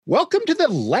Welcome to the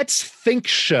Let's Think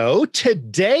show.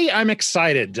 Today, I'm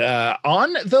excited.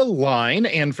 On the line,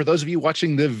 and for those of you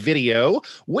watching the video,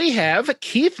 we have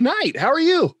Keith Knight. How are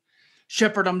you?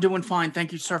 Shepard, I'm doing fine.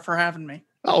 Thank you, sir, for having me.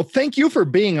 Oh, thank you for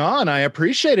being on. I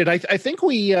appreciate it. I think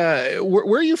where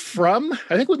are you from?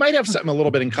 I think we might have something a little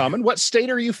bit in common. What state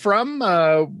are you from?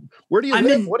 Where do you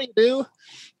live? What do you do?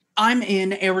 I'm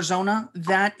in Arizona.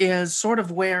 That is sort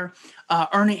of where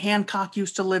Ernie Hancock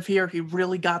used to live here. He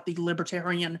really got the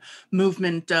libertarian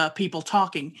movement people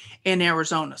talking in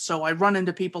Arizona. So I run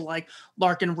into people like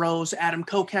Larken Rose. Adam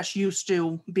Kokesh used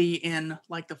to be in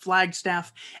like the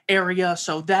Flagstaff area.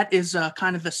 So that is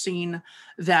kind of the scene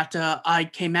that I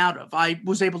came out of. I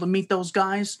was able to meet those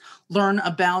guys, learn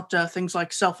about things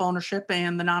like self-ownership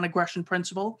and the non-aggression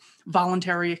principle,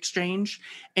 voluntary exchange,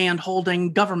 and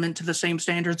holding government to the same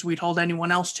standards we'd hold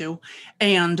anyone else to.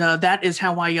 And that is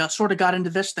how I sort of got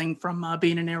into this thing from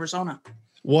being in Arizona.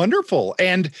 Wonderful.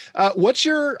 And what's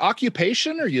your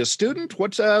occupation? Are you a student?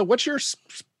 What's your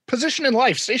position in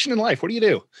life, station in life? What do you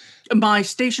do? My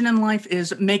station in life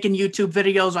is making YouTube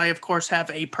videos. I, of course, have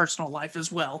a personal life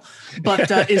as well. But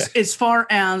as far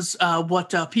as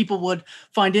what people would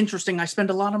find interesting, I spend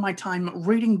a lot of my time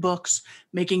reading books,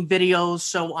 making videos,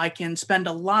 so I can spend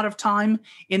a lot of time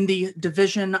in the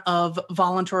division of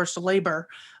volunteers to labor.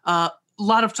 A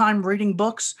lot of time reading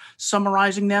books,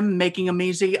 summarizing them, making them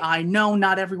easy. I know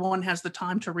not everyone has the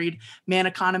time to read Man,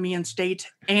 Economy, and State,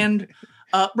 and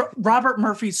Robert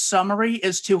Murphy's summary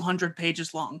is 200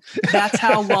 pages long. That's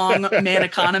how long Man,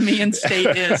 Economy, and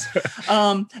State is.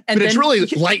 But it's really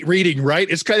light reading, right?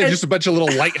 It's kind of just a bunch of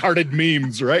little lighthearted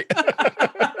memes, right?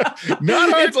 Not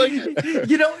hardly.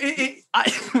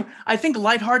 I think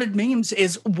lighthearted memes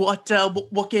is what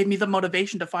gave me the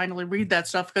motivation to finally read that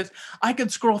stuff, because I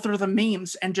could scroll through the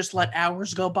memes and just let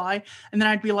hours go by, and then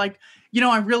I'd be like,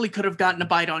 I really could have gotten a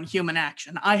bite on human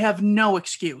action. I have no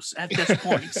excuse at this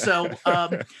point.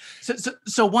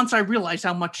 So once I realized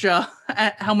how much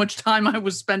time I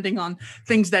was spending on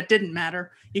things that didn't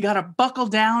matter, you got to buckle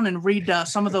down and read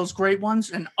some of those great ones,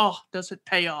 and does it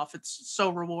pay off? It's so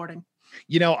rewarding.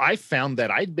 I found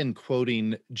that I'd been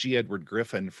quoting G. Edward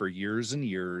Griffin for years and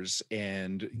years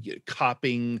and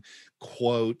copying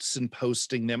quotes and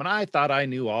posting them. And I thought I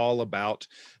knew all about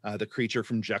the creature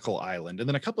from Jekyll Island. And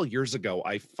then a couple of years ago,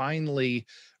 I finally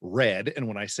read, and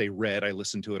when I say read, I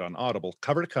listened to it on Audible,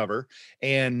 cover to cover.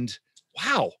 And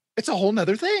wow, it's a whole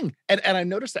nother thing. And I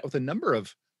noticed that with a number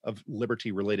of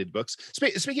liberty related books.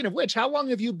 Speaking of which, how long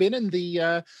have you been in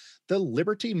the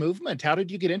liberty movement? How did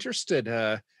you get interested?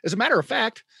 As a matter of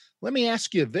fact, let me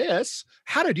ask you this.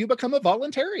 How did you become a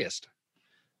voluntarist?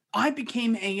 I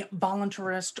became a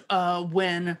voluntarist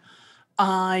when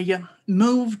I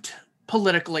moved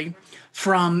politically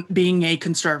from being a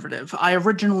conservative. I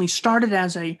originally started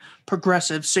as a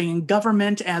progressive, seeing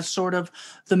government as sort of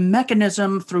the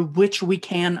mechanism through which we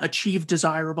can achieve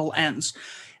desirable ends.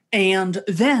 And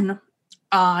then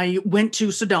I went to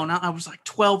Sedona. I was like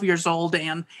 12 years old,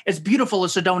 and as beautiful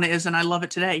as Sedona is, and I love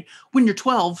it today, when you're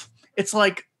 12, it's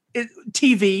like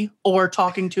TV or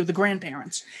talking to the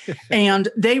grandparents. And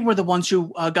they were the ones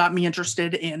who got me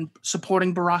interested in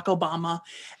supporting Barack Obama.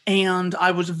 And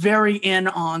I was very in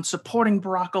on supporting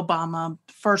Barack Obama,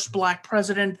 first Black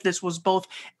president. This was both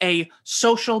a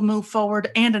social move forward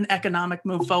and an economic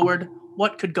move forward.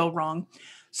 What could go wrong?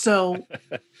 So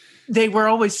they were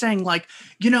always saying, like,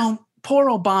 poor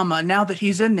Obama, now that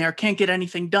he's in there, can't get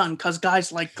anything done because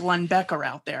guys like Glenn Beck are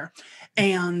out there.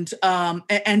 And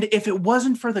if it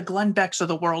wasn't for the Glenn Becks of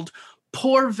the world,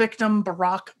 poor victim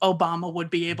Barack Obama would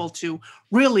be able to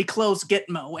really close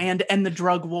Gitmo and end the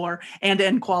drug war and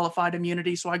end qualified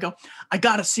immunity. So I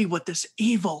got to see what this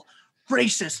evil,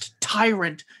 racist,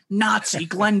 tyrant, Nazi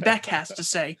Glenn Beck has to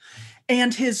say.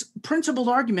 And his principled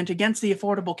argument against the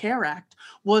Affordable Care Act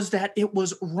was that it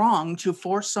was wrong to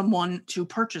force someone to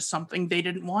purchase something they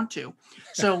didn't want to.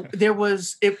 So it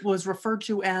was referred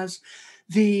to as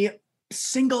the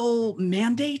single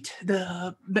mandate,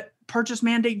 the purchase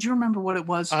mandate. Do you remember what it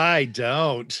was? I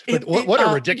don't. But what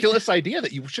a ridiculous idea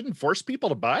that you shouldn't force people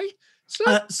to buy.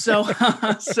 So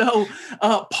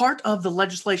part of the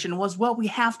legislation was, well, we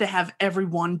have to have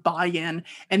everyone buy in,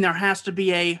 and there has to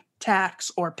be a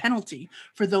tax or penalty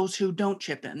for those who don't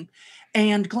chip in.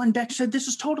 And Glenn Beck said, this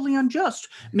is totally unjust.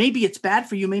 Maybe it's bad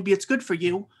for you. Maybe it's good for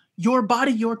you. Your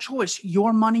body, your choice.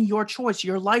 Your money, your choice.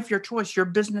 Your life, your choice. Your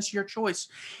business, your choice.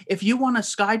 If you want to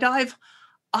skydive,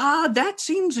 that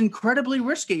seems incredibly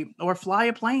risky, or fly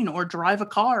a plane, or drive a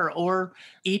car, or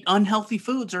eat unhealthy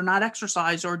foods, or not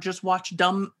exercise, or just watch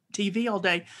dumb TV all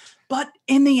day. But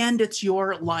in the end, it's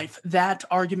your life. That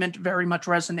argument very much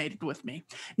resonated with me.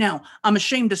 Now, I'm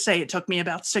ashamed to say it took me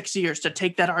about 6 years to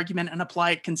take that argument and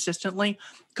apply it consistently,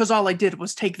 because all I did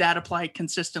was take that, apply it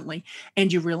consistently,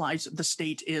 and you realize the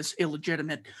state is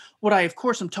illegitimate. What I, of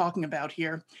course, am talking about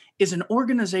here is an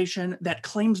organization that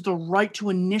claims the right to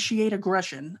initiate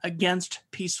aggression against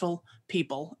peaceful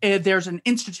people. There's an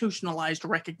institutionalized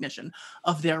recognition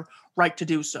of their right to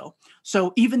do so.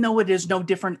 So even though it is no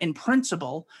different in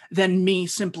principle than me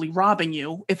simply robbing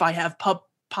you, if I have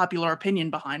popular opinion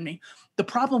behind me, the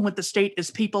problem with the state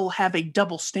is people have a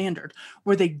double standard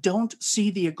where they don't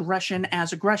see the aggression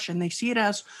as aggression. They see it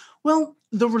as, well,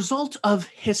 the result of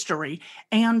history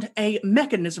and a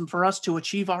mechanism for us to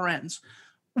achieve our ends.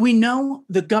 We know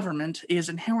the government is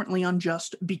inherently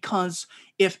unjust because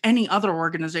if any other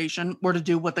organization were to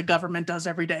do what the government does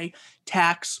every day,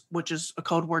 tax, which is a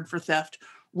code word for theft,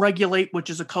 regulate, which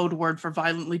is a code word for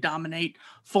violently dominate,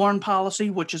 foreign policy,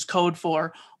 which is code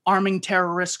for arming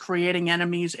terrorists, creating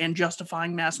enemies, and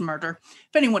justifying mass murder.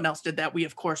 If anyone else did that, we,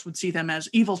 of course, would see them as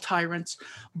evil tyrants.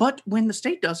 But when the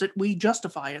state does it, we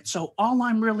justify it. So all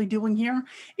I'm really doing here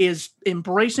is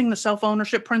embracing the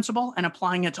self-ownership principle and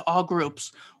applying it to all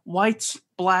groups: whites,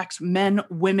 blacks, men,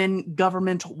 women,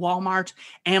 government, Walmart,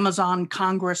 Amazon,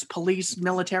 Congress, police,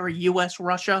 military, US,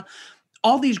 Russia.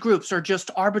 All these groups are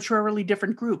just arbitrarily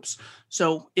different groups.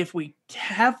 So if we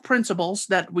have principles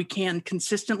that we can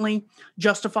consistently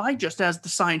justify, just as the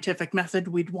scientific method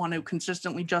we'd want to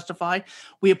consistently justify,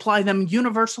 we apply them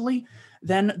universally,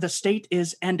 then the state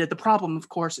is ended. The problem, of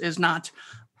course, is not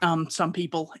some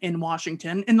people in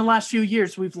Washington. In the last few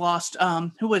years, we've lost,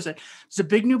 who is it?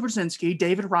 Zbigniew Brzezinski,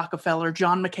 David Rockefeller,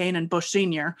 John McCain, and Bush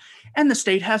Sr., and the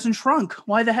state hasn't shrunk.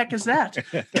 Why the heck is that?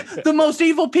 The most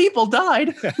evil people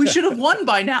died. We should have won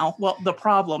by now. Well, the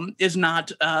problem is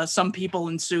not some people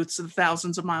in suits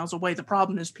thousands of miles away. The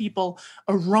problem is people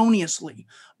erroneously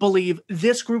believe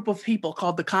this group of people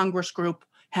called the Congress group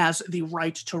has the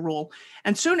right to rule.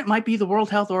 And soon it might be the World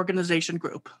Health Organization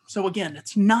group. So again,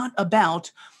 it's not about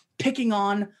picking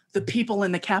on the people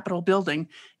in the Capitol building.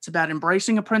 It's about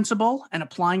embracing a principle and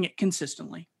applying it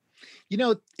consistently. You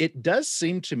know, it does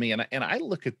seem to me, and I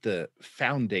look at the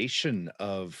foundation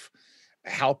of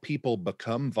how people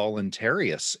become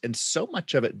voluntarious, and so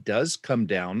much of it does come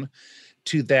down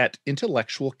to that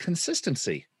intellectual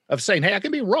consistency of saying, hey, I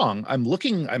can be wrong. I'm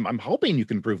hoping you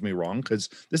can prove me wrong, because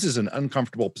this is an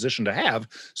uncomfortable position to have.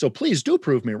 So please do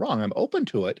prove me wrong. I'm open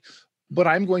to it, but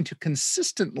I'm going to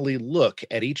consistently look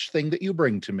at each thing that you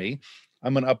bring to me.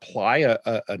 I'm going to apply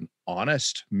an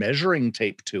honest measuring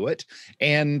tape to it.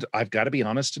 And I've got to be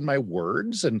honest in my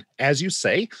words. And as you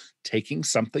say, taking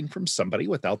something from somebody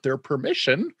without their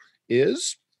permission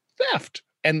is theft.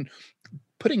 And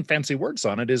putting fancy words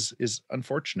on it is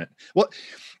unfortunate. Well,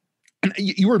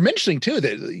 you were mentioning too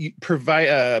that you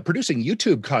provide producing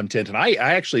YouTube content, and I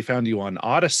actually found you on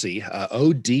Odyssey,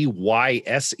 Odyssee,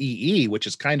 which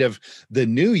is kind of the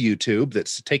new YouTube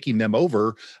that's taking them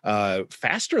over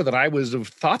faster than I was have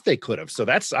thought they could have. So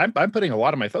I'm putting a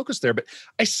lot of my focus there. But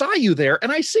I saw you there,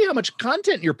 and I see how much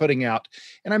content you're putting out,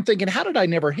 and I'm thinking, how did I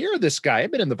never hear of this guy?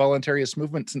 I've been in the voluntarist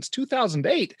movement since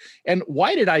 2008, and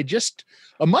why did I just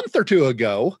a month or two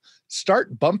ago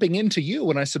start bumping into you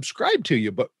when I subscribe to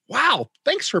you? But wow,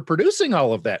 thanks for producing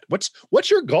all of that. What's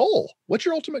your goal? What's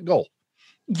your ultimate goal?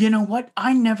 You know what?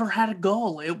 I never had a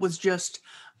goal. It was just,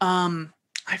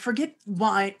 I forget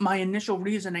why my initial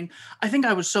reasoning. I think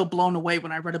I was so blown away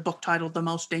when I read a book titled The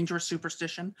Most Dangerous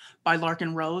Superstition by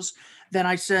Larkin Rose that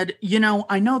I said,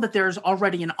 I know that there's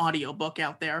already an audiobook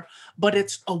out there, but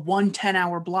it's a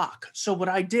 10-hour block. So what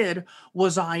I did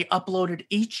was I uploaded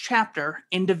each chapter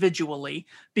individually,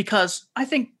 because I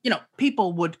think,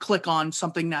 people would click on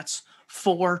something that's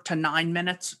 4 to 9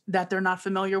 minutes that they're not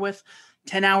familiar with.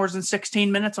 10 hours and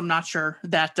 16 minutes. I'm not sure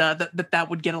that that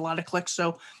would get a lot of clicks.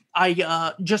 So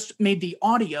I just made the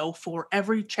audio for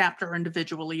every chapter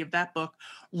individually of that book,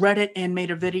 read it and made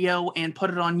a video and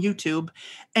put it on YouTube,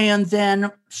 and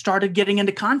then started getting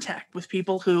into contact with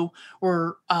people who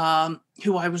were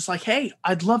who I was like, hey,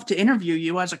 I'd love to interview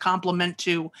you as a compliment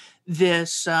to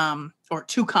this, or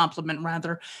to complement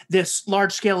rather, this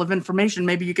large scale of information.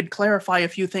 Maybe you could clarify a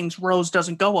few things Rose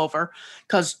doesn't go over,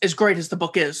 because as great as the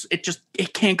book is,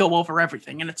 it can't go over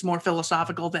everything, and it's more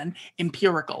philosophical than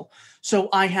empirical. So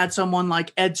I had someone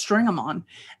like Ed Stringham on,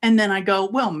 and then I go,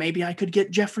 well, maybe I could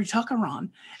get Jeffrey Tucker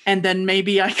on, and then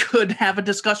maybe I could have a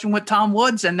discussion with Tom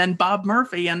Woods, and then Bob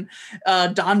Murphy and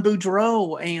Don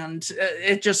Boudreaux, and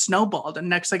it just snowballed. And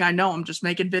next thing I know, I'm just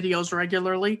making videos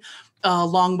regularly,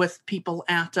 along with people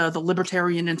at the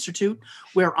Libertarian Institute,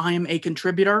 where I am a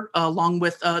contributor, along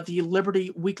with the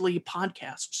Liberty Weekly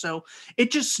podcast. So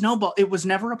it just snowballed. It was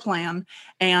never a plan.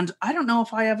 And I don't know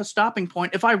if I have a stopping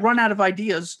point. If I run out of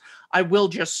ideas, I will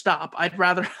just stop. I'd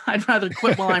rather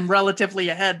quit while I'm relatively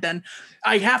ahead than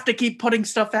I have to keep putting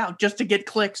stuff out just to get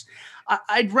clicks.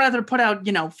 I'd rather put out,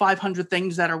 500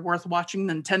 things that are worth watching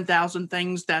than 10,000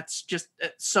 things that's just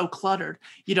so cluttered.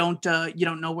 You don't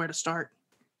know where to start.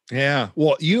 Yeah.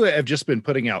 Well, you have just been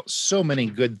putting out so many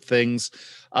good things.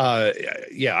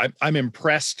 I'm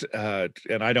impressed.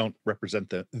 And I don't represent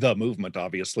the movement,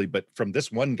 obviously, but from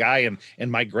this one guy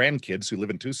and my grandkids who live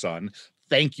in Tucson,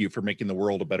 thank you for making the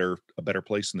world a better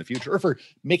place in the future, or for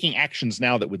making actions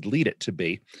now that would lead it to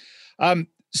be.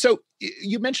 So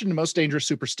you mentioned Most Dangerous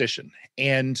Superstition,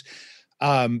 and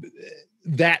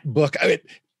that book.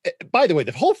 By the way,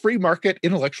 the whole free market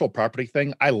intellectual property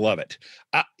thing, I love it.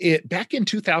 Back in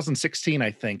 2016, I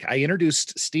think, I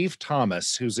introduced Steve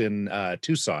Thomas, who's in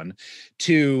Tucson,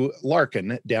 to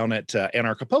Larkin down at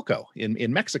Anarchapulco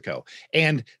in Mexico.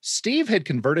 And Steve had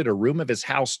converted a room of his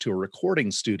house to a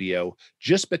recording studio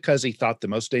just because he thought the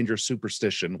Most Dangerous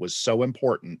Superstition was so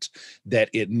important that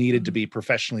it needed to be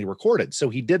professionally recorded. So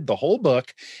he did the whole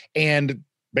book and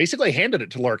basically handed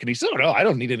it to Larkin. He said, "Oh, no, I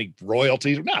don't need any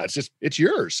royalties. No, it's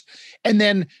yours." And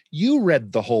then you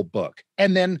read the whole book.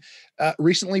 And then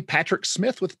recently, Patrick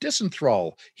Smith with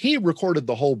Disenthrall, he recorded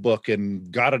the whole book and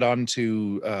got it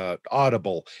onto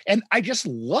Audible. And I just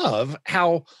love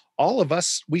how all of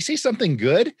us, we see something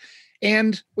good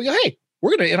and we go, hey,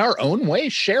 we're going to, in our own way,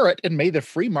 share it, and may the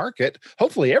free market,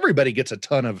 hopefully everybody gets a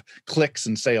ton of clicks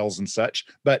and sales and such.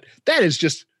 But that is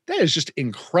just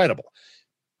incredible.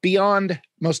 Beyond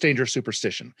Most Dangerous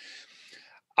Superstition,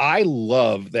 I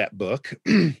love that book.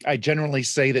 I generally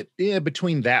say that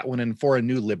between that one and For a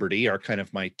New Liberty are kind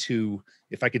of my two.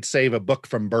 If I could save a book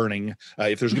from burning,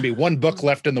 if there's going to be one book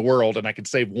left in the world and I could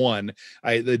save one,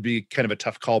 it'd be kind of a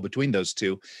tough call between those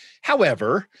two.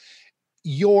 However,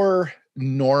 your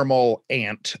normal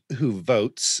aunt who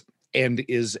votes and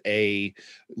is a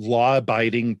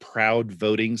law-abiding, proud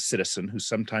voting citizen who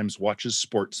sometimes watches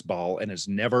sports ball and has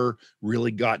never really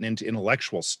gotten into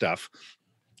intellectual stuff,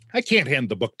 I can't hand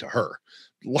the book to her.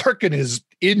 Larkin is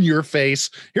in your face.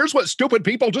 Here's what stupid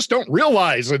people just don't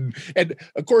realize. And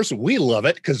of course, we love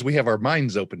it because we have our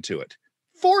minds open to it.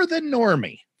 For the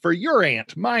normie, for your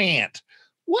aunt, my aunt,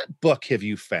 what book have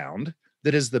you found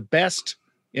that is the best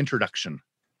introduction?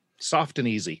 Soft and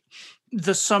easy.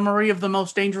 The summary of the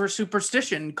Most Dangerous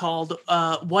Superstition, called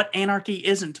What Anarchy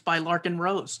Isn't by Larkin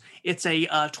Rose. It's a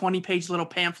 20-page little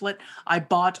pamphlet. I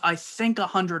bought, I think,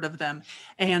 100 of them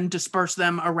and dispersed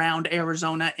them around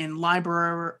Arizona in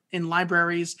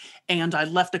libraries, and I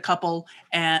left a couple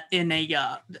in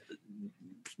a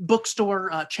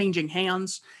bookstore changing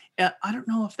hands. I don't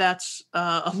know if that's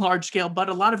a large scale, but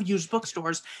a lot of used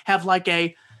bookstores have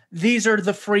these are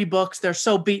the free books. They're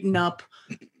so beaten up,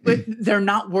 but they're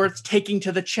not worth taking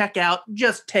to the checkout.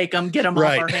 Just take them, get them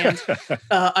off our hands.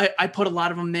 I put a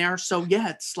lot of them there. So yeah,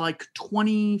 it's like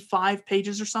 25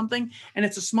 pages or something. And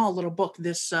it's a small little book,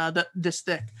 this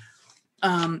thick.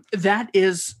 That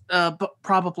is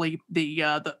probably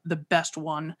the best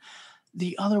one.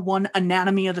 The other one,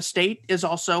 Anatomy of the State, is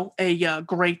also a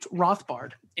great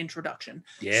Rothbard introduction.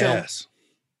 Yes. So,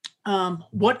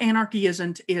 what Anarchy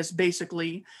Isn't is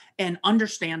basically an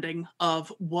understanding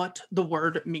of what the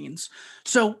word means.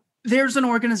 So there's an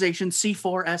organization,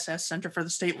 C4SS, Center for the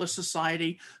Stateless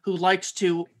Society, who likes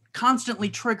to constantly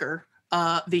trigger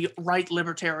the right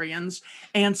libertarians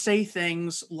and say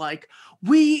things like,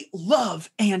 we love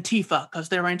Antifa because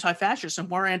they're anti-fascist and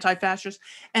we're anti-fascist.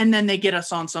 And then they get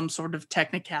us on some sort of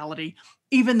technicality,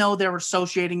 even though they're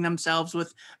associating themselves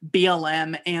with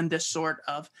BLM and this sort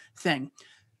of thing.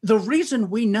 The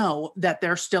reason we know that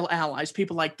they're still allies,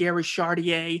 people like Gary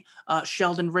Chartier,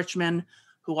 Sheldon Richman,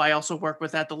 who I also work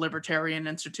with at the Libertarian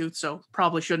Institute, so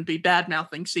probably shouldn't be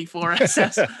bad-mouthing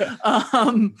C4SS.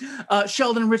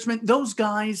 Sheldon Richman, those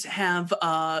guys have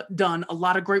done a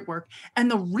lot of great work.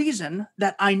 And the reason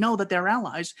that I know that they're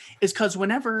allies is because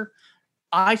whenever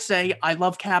I say I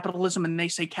love capitalism and they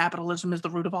say capitalism is the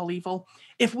root of all evil,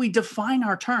 if we define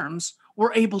our terms,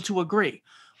 we're able to agree.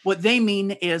 What they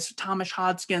mean is Thomas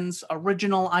Hodgskin's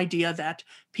original idea that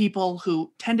people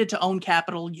who tended to own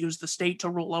capital use the state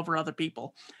to rule over other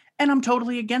people. And I'm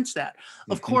totally against that.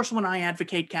 Of Mhm. course, when I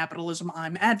advocate capitalism,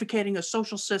 I'm advocating a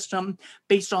social system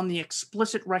based on the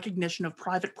explicit recognition of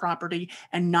private property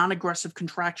and non-aggressive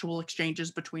contractual exchanges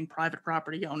between private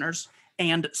property owners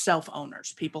and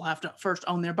self-owners. People have to first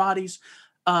own their bodies.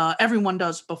 Everyone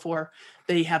does before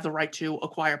they have the right to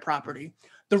acquire property.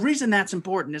 The reason that's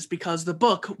important is because the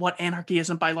book, What Anarchy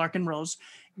Isn't by Larken Rose,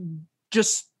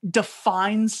 just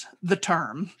defines the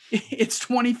term. It's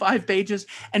 25 pages.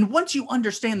 And once you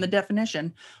understand the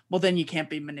definition, well, then you can't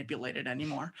be manipulated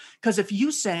anymore. Because if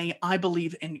you say, I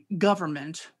believe in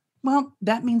government, well,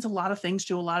 that means a lot of things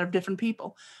to a lot of different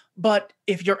people. But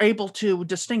if you're able to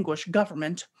distinguish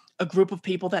government, a group of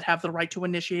people that have the right to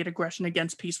initiate aggression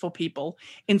against peaceful people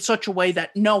in such a way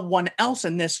that no one else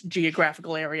in this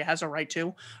geographical area has a right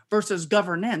to, versus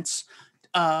governance,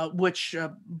 which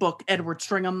book Edward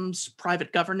Stringham's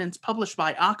Private Governance, published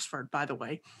by Oxford, by the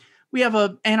way. We have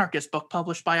an anarchist book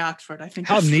published by Oxford. I think.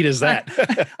 How neat is that?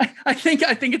 I think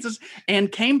it's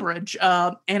and Cambridge,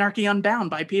 Anarchy Unbound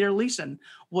by Peter Leeson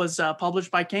was published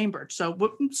by Cambridge. So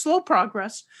slow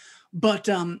progress. But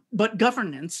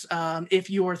governance, if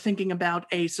you are thinking about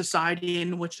a society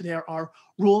in which there are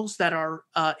rules that are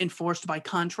enforced by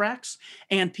contracts,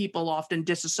 and people often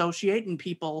disassociate, and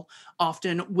people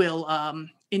often will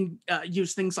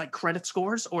use things like credit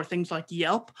scores or things like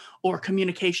Yelp or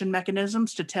communication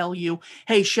mechanisms to tell you,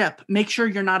 hey, Shep, make sure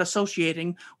you're not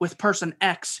associating with person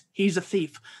X. He's a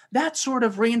thief. That sort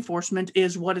of reinforcement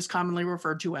is what is commonly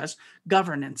referred to as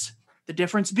governance. The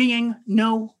difference being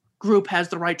no group has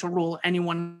the right to rule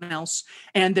anyone else,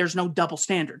 and there's no double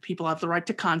standard. People have the right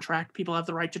to contract, people have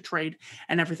the right to trade,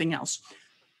 and everything else.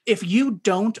 If you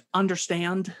don't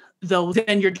understand, though,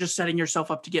 then you're just setting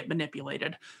yourself up to get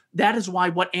manipulated. That is why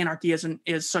What Anarchy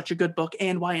is such a good book,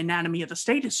 and why Anatomy of the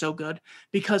State is so good,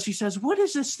 because he says, what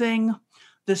is this thing,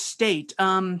 the state?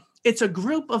 It's a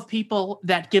group of people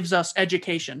that gives us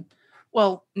education.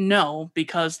 Well, no,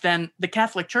 because then the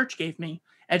Catholic Church gave me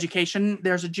education.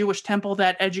 There's a Jewish temple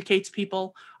that educates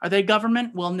people. Are they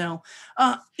government? Well, no.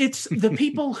 It's the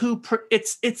people who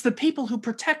it's the people who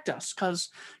protect us,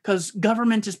 because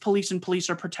government is police and police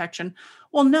are protection.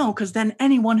 Well, no, because then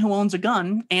anyone who owns a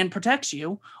gun and protects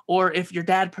you, or if your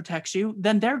dad protects you,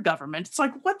 then they're government. It's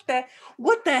like what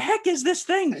the heck is this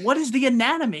thing? What is the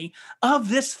anatomy of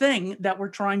this thing that we're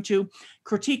trying to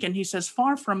critique? And he says,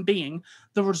 far from being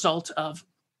the result of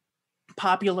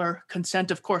popular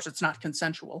consent, of course it's not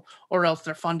consensual, or else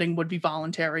their funding would be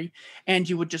voluntary and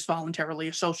you would just voluntarily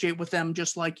associate with them,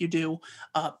 just like you do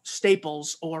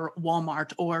Staples or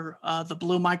Walmart or the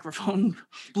Blue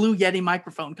Yeti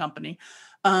microphone company.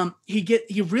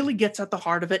 He really gets at the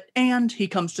heart of it, and he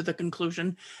comes to the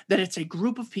conclusion that it's a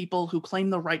group of people who claim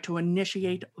the right to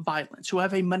initiate violence, who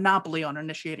have a monopoly on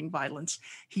initiating violence.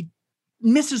 He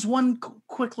misses one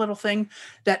quick little thing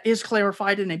that is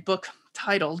clarified in a book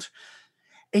titled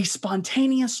A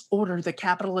Spontaneous Order, The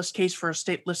Capitalist Case for a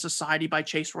Stateless Society by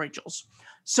Chase Rachels.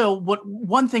 So what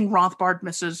one thing Rothbard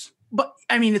misses, but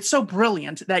I mean, it's so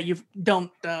brilliant that you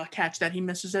don't catch that he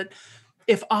misses it.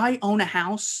 If I own a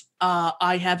house,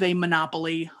 I have a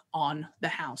monopoly on the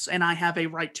house, and I have a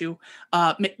right to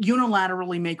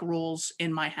unilaterally make rules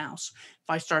in my house. If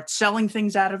I start selling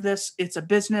things out of this, it's a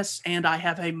business, and I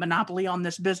have a monopoly on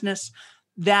this business.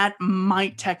 That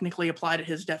might technically apply to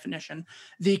his definition.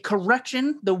 The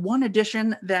correction, the one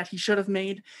addition that he should have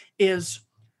made, is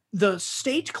the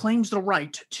state claims the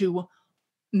right to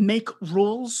make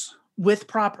rules with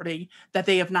property that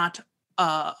they have not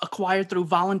acquired through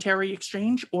voluntary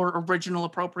exchange or original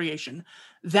appropriation.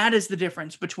 That is the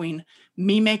difference between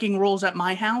me making rules at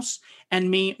my house and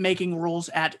me making rules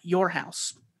at your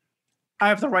house. I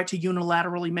have the right to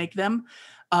unilaterally make them.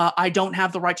 I don't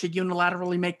have the right to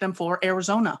unilaterally make them for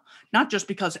Arizona, not just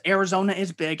because Arizona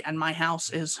is big and my house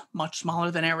is much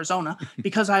smaller than Arizona,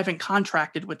 because I haven't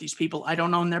contracted with these people. I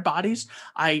don't own their bodies.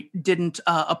 I didn't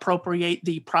appropriate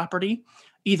the property,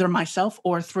 either myself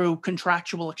or through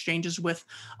contractual exchanges with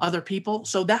other people.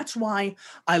 So that's why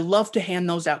I love to hand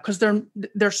those out, because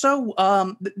they're so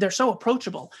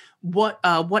approachable. What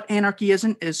Anarchy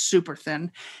Isn't is super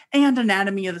thin, and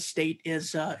Anatomy of the State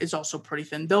is also pretty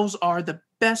thin. Those are the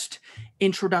best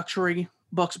introductory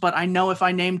books, but I know if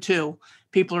I name two,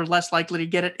 people are less likely to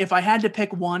get it. If I had to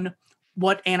pick one,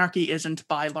 What Anarchy Isn't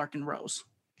by Larken Rose.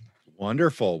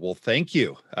 Wonderful. Well, thank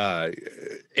you.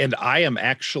 And I am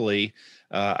actually,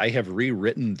 I have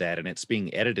rewritten that, and it's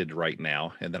being edited right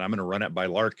now. And then I'm going to run it by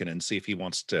Larkin and see if he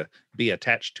wants to be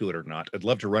attached to it or not. I'd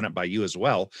love to run it by you as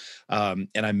well. And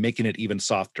I'm making it even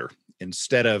softer.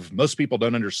 Instead of most people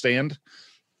don't understand,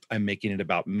 I'm making it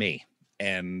about me.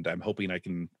 And I'm hoping I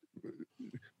can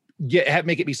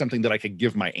make it be something that I could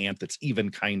give my aunt that's even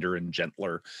kinder and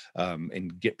gentler,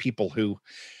 and get people who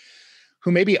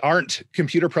maybe aren't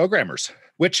computer programmers,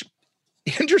 which,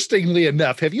 interestingly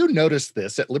enough, have you noticed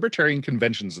this at libertarian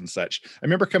conventions and such? I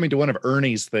remember coming to one of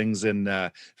Ernie's things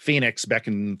in Phoenix back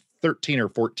in 13 or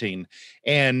 14,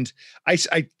 and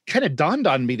I kind of dawned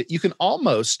on me that you can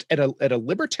almost at a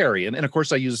libertarian, and of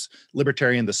course I use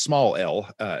libertarian the small L,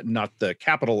 not the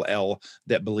capital L,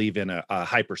 that believe in a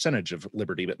high percentage of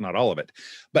liberty, but not all of it.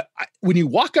 But when you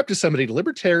walk up to somebody at a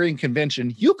libertarian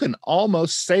convention, you can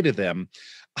almost say to them,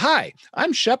 "Hi,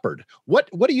 I'm Shepard. What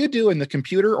do you do in the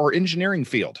computer or engineering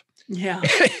field?" Yeah.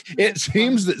 It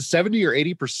seems that 70 or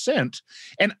 80%.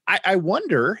 And I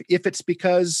wonder if it's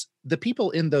because the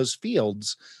people in those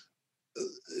fields,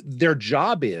 their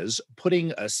job is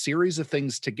putting a series of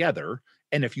things together.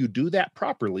 And if you do that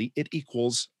properly, it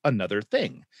equals another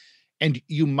thing. And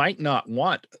you might not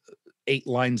want 8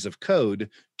 lines of code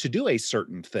to do a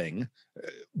certain thing.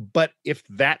 But if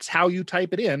that's how you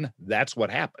type it in, that's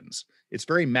what happens. It's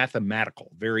very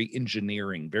mathematical, very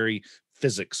engineering, very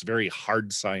physics, very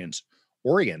hard science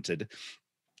oriented.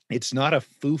 It's not a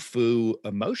foo-foo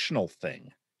emotional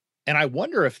thing. And I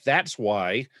wonder if that's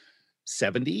why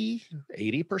 70,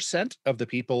 80% of the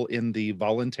people in the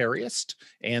voluntarist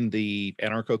and the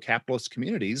anarcho-capitalist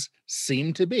communities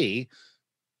seem to be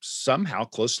somehow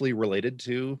closely related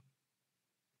to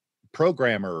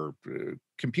programmer,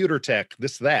 computer tech,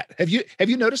 this, that. Have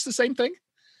you noticed the same thing?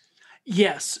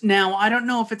 Yes. Now, I don't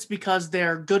know if it's because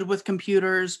they're good with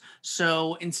computers.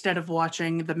 So instead of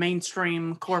watching the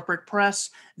mainstream corporate press,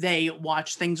 they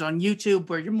watch things on YouTube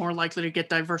where you're more likely to get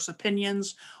diverse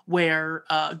opinions, where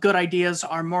good ideas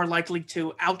are more likely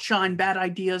to outshine bad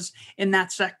ideas in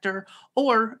that sector.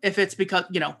 Or if it's because,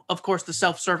 of course, the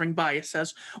self-serving bias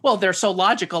says, well, they're so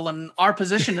logical and our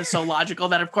position is so logical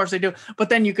that, of course, they do. But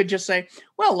then you could just say,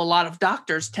 well, a lot of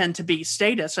doctors tend to be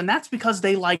statists, and that's because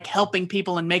they like helping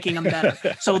people and making them better.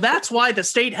 So that's why the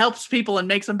state helps people and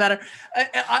makes them better.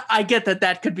 I get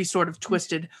that could be sort of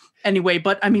twisted anyway,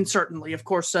 but I mean, certainly, of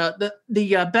course,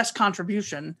 the best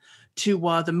contribution to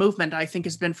the movement, I think,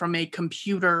 has been from a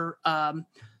computer.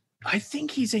 I think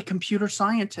he's a computer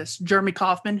scientist, Jeremy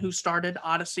Kauffman, who started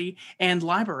Odyssey and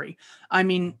Library. I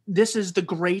mean, this is the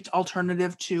great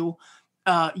alternative to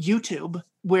YouTube,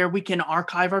 where we can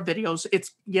archive our videos.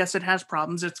 Yes, it has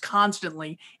problems. It's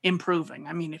constantly improving.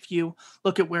 I mean, if you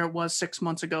look at where it was 6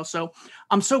 months ago. So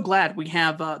I'm so glad we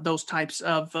have those types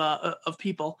of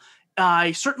people.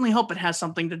 I certainly hope it has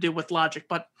something to do with logic,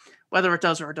 but whether it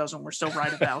does or it doesn't, we're still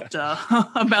right about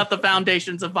about the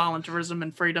foundations of voluntarism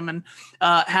and freedom and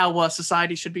how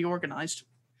society should be organized.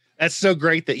 That's so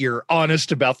great that you're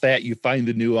honest about that. You find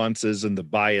the nuances and the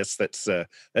bias. That's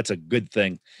a good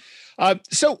thing.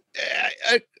 So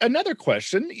another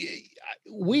question.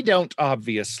 We don't,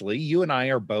 obviously, you and I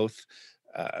are both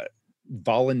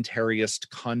voluntarist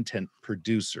content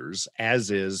producers,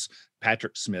 as is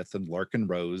Patrick Smith and Larken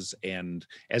Rose. And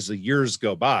as the years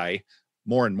go by,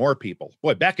 more and more people.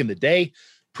 Boy, back in the day,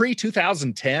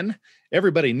 pre-2010,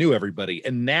 everybody knew everybody.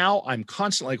 And now I'm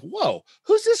constantly like, whoa,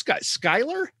 who's this guy?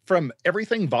 Skylar from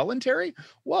Everything Voluntary?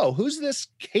 Whoa, who's this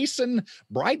Kason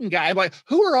Bryden guy? I'm like,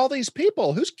 who are all these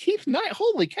people? Who's Keith Knight?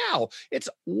 Holy cow. It's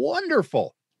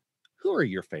wonderful. Who are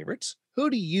your favorites? Who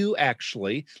do you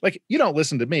actually like? You don't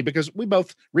listen to me because we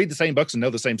both read the same books and know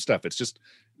the same stuff. It's just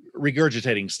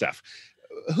regurgitating stuff.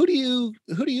 Who do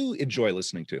you enjoy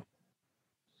listening to?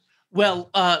 Well,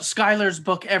 Skylar's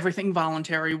book, Everything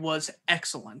Voluntary, was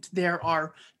excellent. There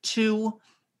are 2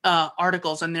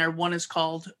 articles in there. One is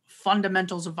called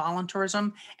Fundamentals of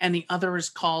Voluntarism, and the other is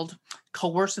called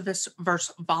Coercivists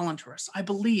versus Voluntarists. I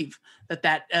believe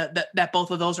that both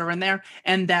of those are in there,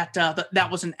 and that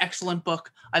was an excellent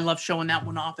book. I love showing that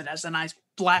one off. It has a nice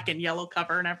black and yellow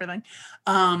cover and everything.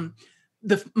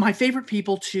 My favorite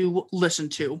people to listen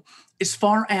to, as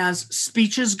far as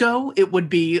speeches go, it would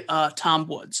be Tom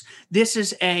Woods. This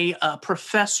is a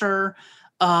professor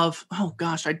of, oh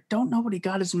gosh, I don't know what he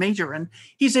got his major in.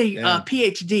 He's a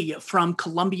PhD from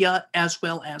Columbia as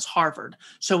well as Harvard.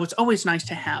 So it's always nice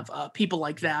to have people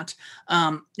like that.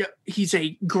 He's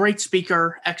a great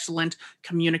speaker, excellent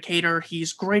communicator.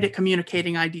 He's great at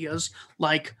communicating ideas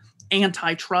like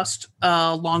antitrust,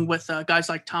 along with guys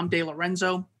like Tom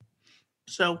DeLorenzo.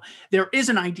 So there is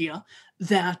an idea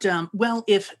that,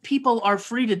 if people are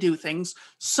free to do things,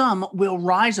 some will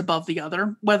rise above the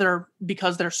other, whether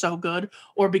because they're so good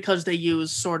or because they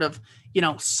use sort of,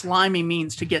 slimy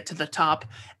means to get to the top.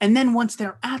 And then once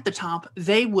they're at the top,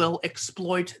 they will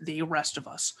exploit the rest of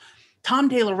us. Tom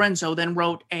DeLorenzo then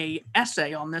wrote an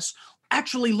essay on this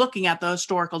actually looking at the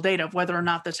historical data of whether or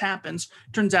not this happens.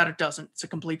 Turns out it doesn't. It's a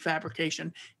complete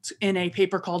fabrication. It's in a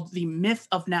paper called The Myth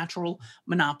of Natural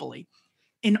Monopoly.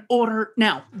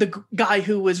 Now, the guy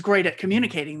who was great at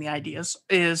communicating the ideas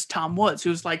is Tom Woods,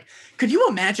 who's like, could you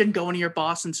imagine going to your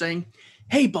boss and saying,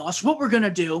 hey, boss, what we're going to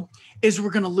do is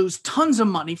we're going to lose tons of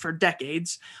money for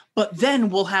decades, but then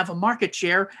we'll have a market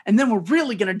share, and then we're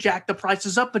really going to jack the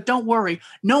prices up. But don't worry,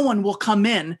 no one will come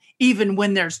in even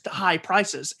when there's high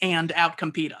prices and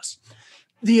outcompete us.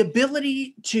 The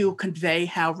ability to convey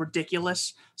how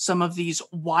ridiculous some of these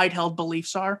wide-held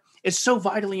beliefs are is so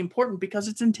vitally important because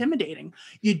it's intimidating.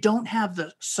 You don't have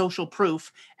the social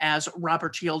proof, as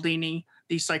Robert Cialdini,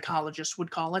 the psychologist, would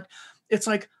call it. It's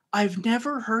like, I've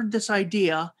never heard this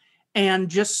idea, and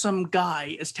just some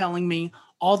guy is telling me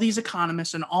all these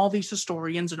economists and all these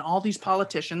historians and all these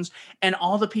politicians and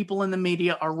all the people in the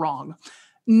media are wrong.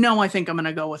 No, I think I'm going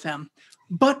to go with him.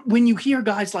 But when you hear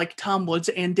guys like Tom Woods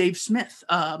and Dave Smith,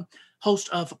 host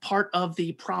of Part of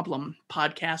the Problem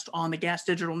podcast on the Gas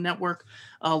Digital Network,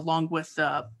 along with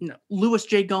Louis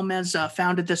J. Gomez,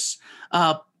 founded this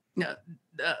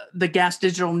the Gas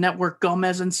Digital Network,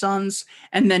 Gomez and Sons,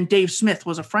 and then Dave Smith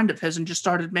was a friend of his and just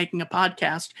started making a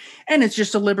podcast, and it's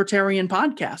just a libertarian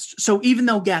podcast. So even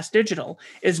though Gas Digital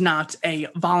is not a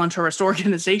voluntarist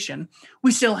organization,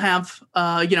 we still have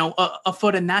a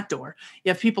foot in that door. You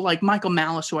have people like Michael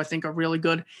Malice, who I think are really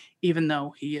good, even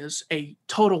though he is a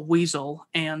total weasel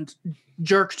and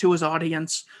jerk to his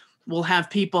audience. We'll have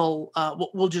people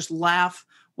will just laugh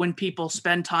when people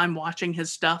spend time watching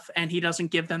his stuff and he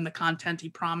doesn't give them the content he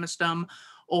promised them,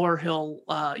 or he'll,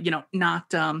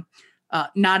 not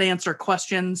answer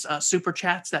questions, super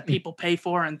chats that people pay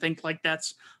for and think like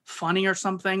that's funny or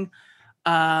something.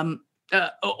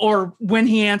 Or when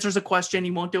he answers a question,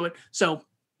 he won't do it. So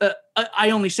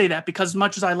I only say that because as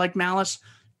much as I like Malice,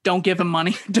 don't give him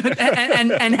money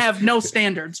and have no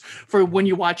standards for when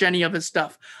you watch any of his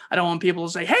stuff. I don't want people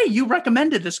to say, hey, you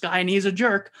recommended this guy and he's a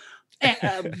jerk.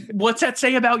 What's that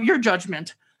say about your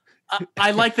judgment? I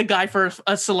like the guy for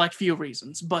a select few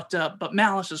reasons, but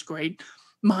Malice is great.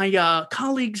 My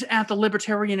colleagues at the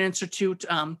Libertarian Institute,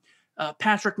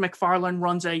 Patrick McFarland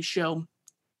runs a show,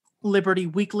 Liberty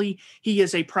Weekly. He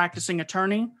is a practicing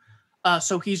attorney,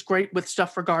 so he's great with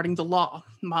stuff regarding the law.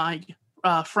 My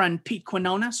friend Pete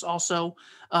Quinones also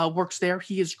works there.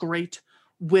 He is great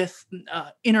with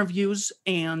interviews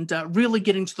and really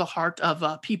getting to the heart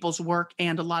of people's work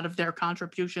and a lot of their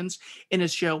contributions in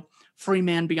his show, Free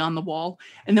Man Beyond the Wall.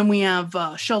 And then we have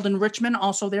Sheldon Richman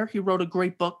also there. He wrote a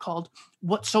great book called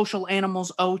What Social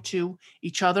Animals Owe to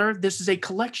Each Other. This is a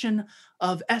collection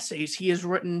of essays he has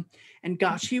written. And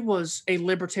gosh, he was a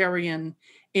libertarian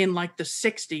in like the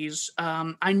 60s.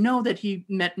 I know that he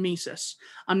met Mises.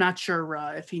 I'm not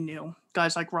sure if he knew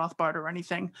guys like Rothbard or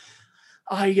anything.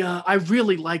 I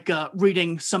really like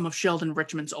reading some of Sheldon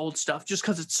Richman's old stuff just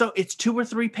because it's 2 or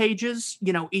 3 pages,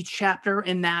 each chapter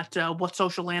in that What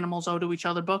Social Animals Owe to Each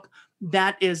Other book.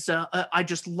 That is, I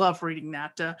just love reading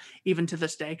that even to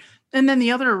this day. And then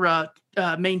the other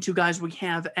main 2 guys we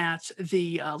have at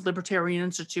the Libertarian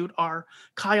Institute are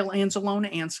Kyle Anzalone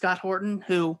and Scott Horton,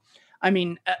 who,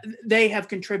 they have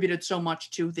contributed so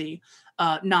much to the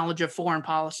knowledge of foreign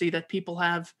policy that people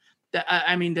have.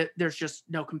 That there's just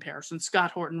no comparison.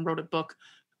 Scott Horton wrote a book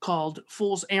called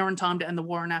Fool's Errand: Time to End the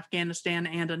War in Afghanistan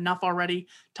and Enough Already: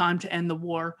 Time to End the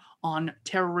War on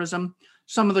Terrorism.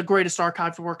 Some of the greatest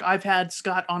archived work. I've had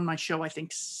Scott on my show, I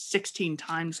think 16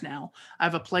 times now. I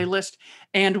have a playlist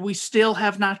and we still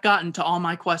have not gotten to all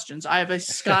my questions. I have a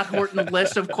Scott Horton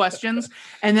list of questions,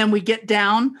 and then we get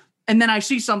down and then I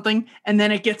see something and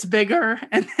then it gets bigger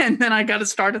and then I got to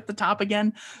start at the top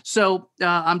again. So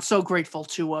I'm so grateful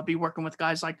to be working with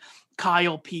guys like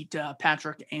Kyle, Pete,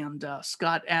 Patrick, and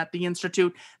Scott at the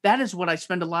Institute. That is what I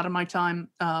spend a lot of my time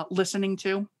listening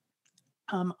to.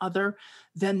 Other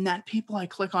than that, people I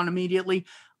click on immediately.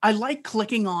 I like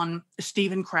clicking on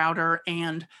Steven Crowder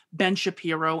and Ben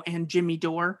Shapiro and Jimmy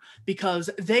Dore because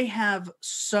they have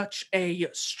such a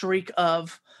streak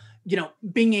of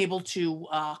being able to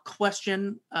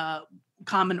question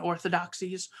common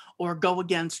orthodoxies or go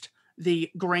against the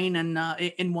grain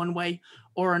in one way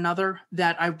or another,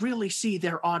 that I really see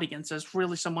their audience as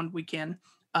really someone we can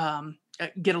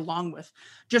get along with.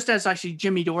 Just as I see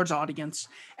Jimmy Dore's audience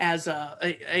as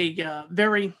a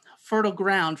very fertile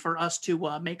ground for us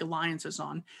to make alliances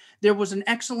on. There was an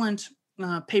excellent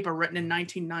paper written in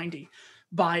 1990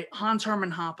 by Hans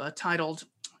Hermann Hoppe titled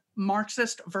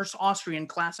Marxist versus Austrian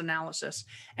Class Analysis.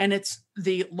 And it's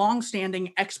the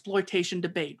longstanding exploitation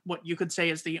debate, what you could say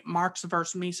is the Marx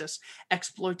versus Mises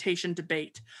exploitation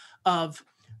debate of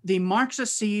The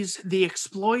Marxist sees the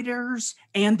exploiters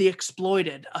and the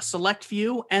exploited, a select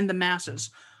few and the masses.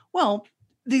 Well,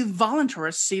 the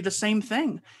voluntarists see the same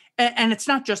thing. And it's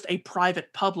not just a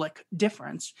private public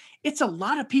difference. It's a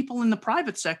lot of people in the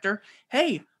private sector.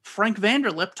 Hey, Frank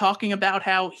Vanderlip talking about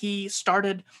how he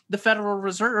started the Federal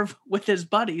Reserve with his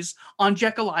buddies on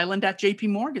Jekyll Island at JP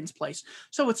Morgan's place.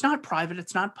 So it's not private,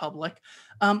 it's not public.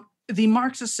 The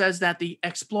Marxist says that the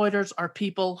exploiters are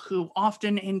people who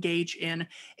often engage in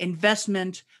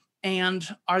investment and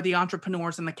are the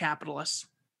entrepreneurs and the capitalists.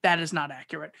 That is not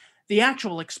accurate. The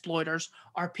actual exploiters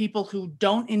are people who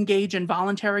don't engage in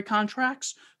voluntary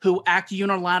contracts, who act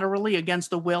unilaterally against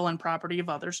the will and property of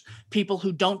others, people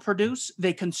who don't produce,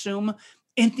 they consume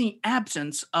in the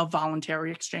absence of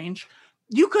voluntary exchange.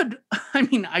 You could,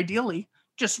 ideally,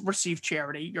 just receive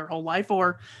charity your whole life.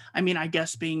 Or, I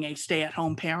guess being a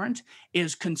stay-at-home parent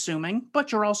is consuming,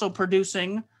 but you're also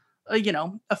producing,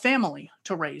 a family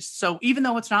to raise. So even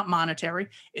though it's not monetary,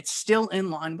 it's still in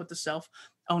line with the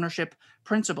self-ownership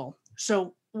principle.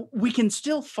 So we can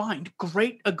still find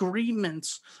great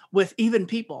agreements with even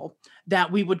people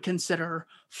that we would consider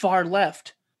far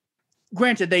left.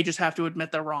 Granted, they just have to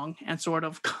admit they're wrong and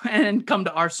and come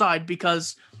to our side,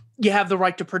 because you have the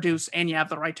right to produce and you have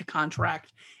the right to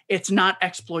contract. It's not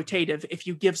exploitative if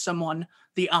you give someone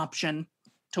the option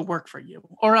to work for you.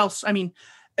 Or else,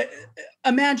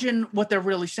 imagine what they're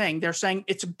really saying. They're saying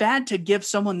it's bad to give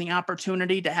someone the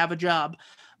opportunity to have a job,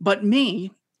 but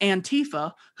me,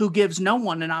 Antifa, who gives no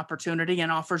one an opportunity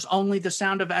and offers only the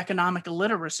sound of economic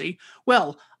illiteracy,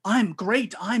 well, I'm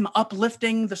great. I'm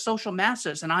uplifting the social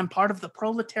masses and I'm part of the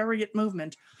proletariat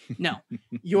movement. No,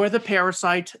 you're the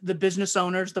parasite, the business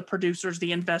owners, the producers,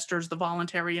 the investors, the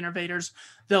voluntary innovators.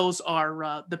 Those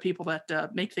are the people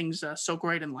that make things so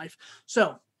great in life.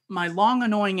 So my long,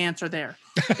 annoying answer there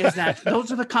is that those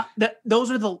are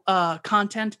the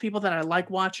content people that I like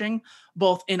watching,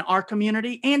 both in our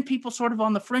community and people sort of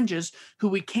on the fringes who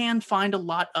we can find a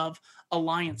lot of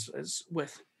alliances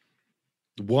with.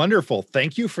 Wonderful.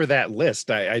 Thank you for that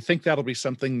list. I think that'll be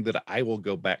something that I will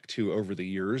go back to over the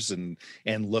years and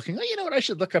looking, you know what, I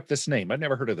should look up this name. I've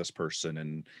never heard of this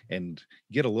person and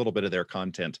get a little bit of their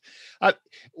content.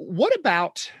 What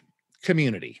about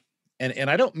community?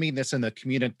 And I don't mean this in the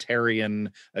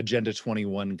communitarian Agenda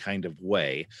 21 kind of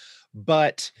way,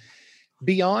 but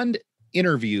beyond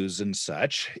interviews and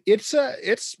such, it's a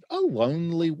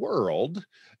lonely world.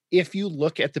 If you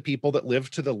look at the people that live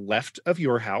to the left of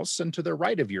your house and to the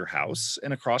right of your house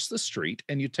and across the street,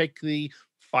 and you take the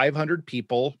 500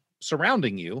 people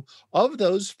surrounding you, of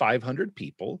those 500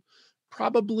 people,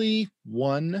 probably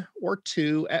one or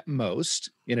two at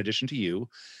most, in addition to you,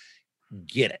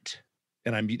 get it.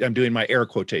 And I'm doing my air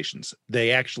quotations. They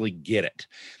actually get it.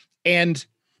 And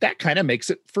that kind of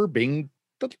makes it for being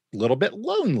a little bit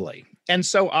lonely. And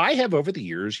so I have, over the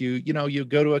years, you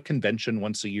go to a convention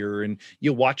once a year and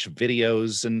you watch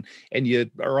videos and you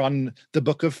are on the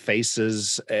Book of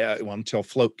Faces until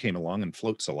Flote came along, and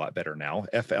Flote's a lot better now,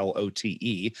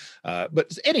 FLOTE,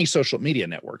 but any social media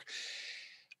network.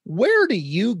 Where do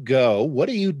you go? What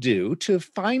do you do to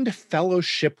find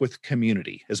fellowship with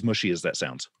community, as mushy as that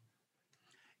sounds?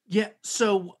 Yeah,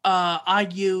 so I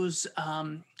use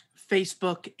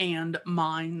Facebook and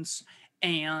Minds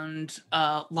and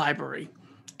Library.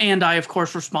 And I, of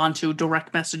course, respond to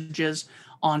direct messages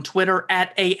on Twitter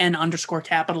at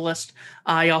 @AN_capitalist.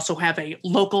 I also have a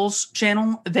locals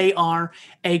channel. They are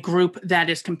a group that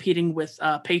is competing with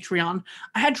Patreon.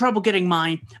 I had trouble getting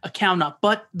my account up,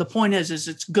 but the point is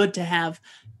it's good to have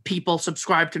people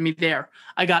subscribe to me there.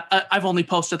 I've only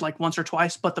posted like once or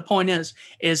twice, but the point is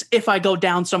if I go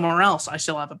down somewhere else, I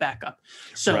still have a backup.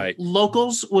 So right.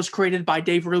 Locals was created by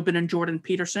Dave Rubin and Jordan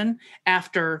Peterson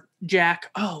after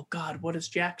Jack. Oh God, what is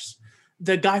Jack's?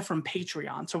 The guy from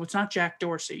Patreon. So it's not Jack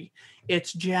Dorsey.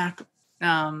 It's Jack,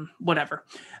 whatever.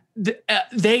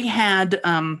 They had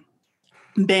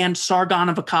banned Sargon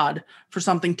of Akkad for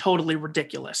something totally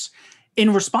ridiculous.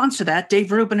 In response to that,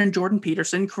 Dave Rubin and Jordan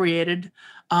Peterson created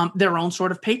their own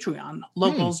sort of Patreon,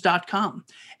 locals.com.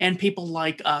 And people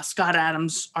like Scott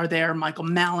Adams are there. Michael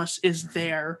Malice is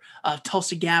there.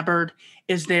 Tulsi Gabbard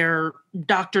is there.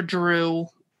 Dr. Drew.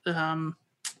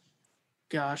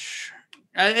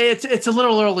 It's a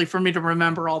little early for me to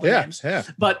remember all the names. Yeah.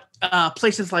 But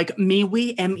places like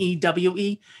MeWe,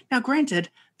 MEWE. Now, granted,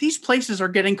 these places are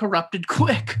getting corrupted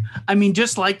quick. I mean,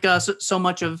 just like so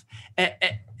much of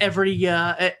every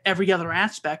other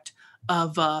aspect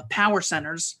of power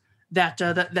centers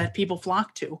that people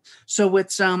flock to. So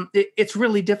it's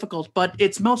really difficult, but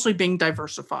it's mostly being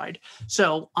diversified.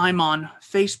 So I'm on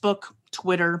Facebook,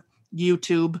 Twitter,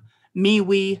 YouTube,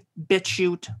 MeWe,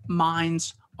 BitChute,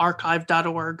 Minds,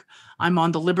 archive.org. I'm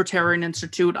on the Libertarian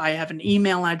Institute. I have an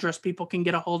email address people can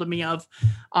get a hold of me of.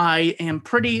 I am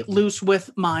pretty loose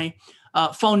with my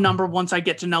phone number once I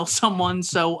get to know someone.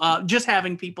 So just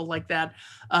having people like that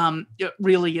it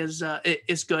really is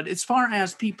good. As far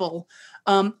as people,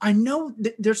 I know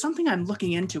there's something I'm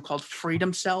looking into called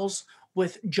Freedom Cells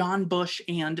with John Bush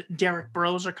and Derek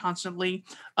Burrows are constantly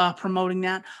promoting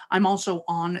that. I'm also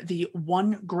on the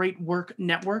One Great Work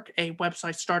Network, a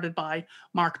website started by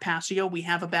Mark Passio. We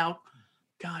have about,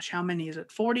 gosh, how many is it?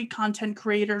 40 content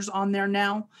creators on there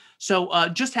now. So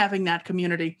just having that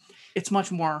community, it's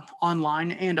much more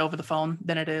online and over the phone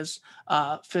than it is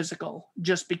physical,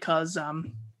 just because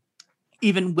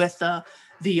even with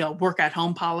the work at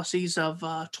home policies of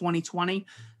 2020,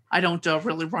 I don't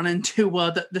really run into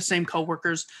the same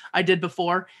coworkers I did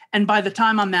before. And by the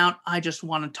time I'm out, I just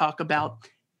want to talk about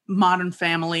Modern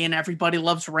Family and Everybody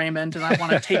Loves Raymond, and I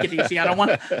want to take it easy. I don't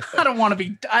want to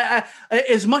be.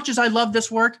 As much as I love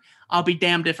this work, I'll be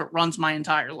damned if it runs my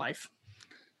entire life.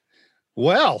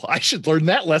 Well, I should learn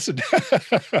that lesson.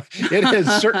 It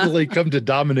has certainly come to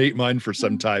dominate mine for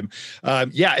some time.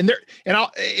 And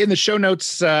I'll in the show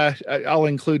notes, I'll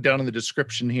include down in the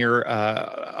description here.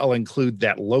 I'll include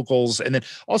that locals, and then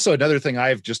also another thing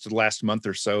I've just the last month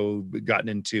or so gotten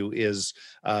into is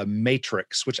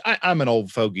Matrix, which I'm an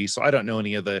old fogey, so I don't know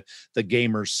any of the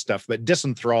gamers stuff. But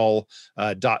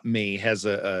Disenthrall.me has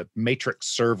a Matrix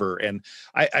server, and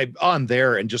I'm on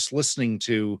there and just listening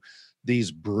to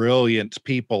these brilliant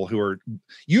people who are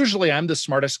usually I'm the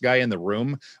smartest guy in the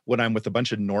room when I'm with a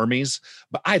bunch of normies,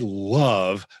 but I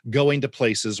love going to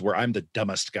places where I'm the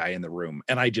dumbest guy in the room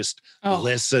and I just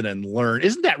listen and learn.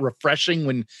 Isn't that refreshing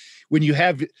when you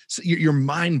have your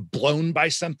mind blown by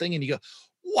something and you go,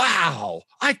 wow,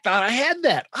 I thought I had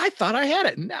that. I thought I had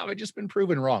it. And now I've just been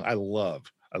proven wrong. I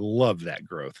love that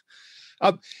growth.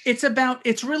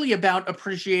 It's really about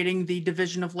appreciating the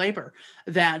division of labor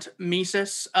that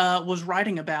Mises was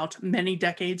writing about many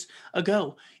decades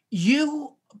ago.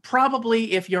 You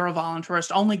probably, if you're a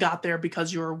voluntarist, only got there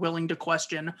because you were willing to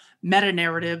question meta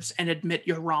narratives and admit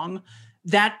you're wrong.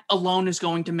 That alone is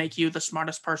going to make you the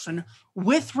smartest person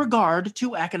with regard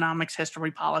to economics,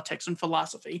 history, politics, and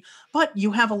philosophy. But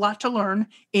you have a lot to learn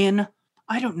in,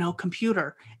 I don't know,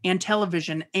 computer and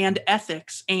television and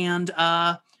ethics and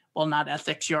well, not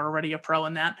ethics, you're already a pro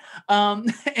in that,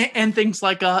 and things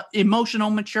like emotional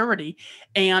maturity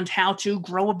and how to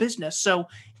grow a business. So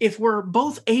if we're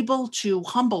both able to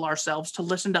humble ourselves to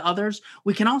listen to others,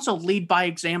 we can also lead by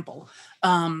example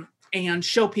and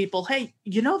show people, hey,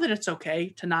 you know that it's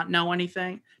okay to not know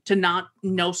anything, to not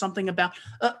know something about...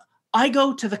 I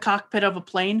go to the cockpit of a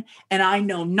plane and I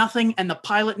know nothing and the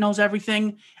pilot knows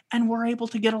everything and we're able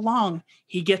to get along.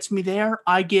 He gets me there.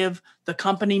 I give the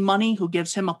company money who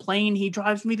gives him a plane. He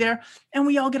drives me there and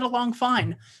we all get along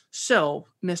fine. So,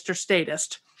 Mr.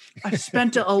 Statist, I've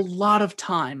spent a lot of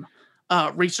time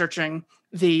researching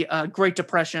the Great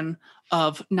Depression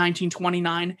of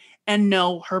 1929. And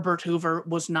no, Herbert Hoover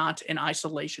was not an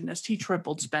isolationist. He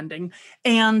tripled spending.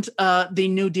 And the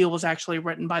New Deal was actually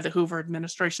written by the Hoover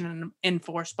administration and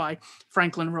enforced by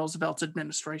Franklin Roosevelt's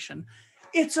administration.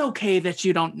 It's okay that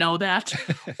you don't know that.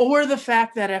 Or the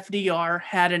fact that FDR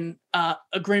had an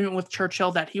agreement with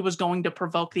Churchill that he was going to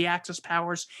provoke the Axis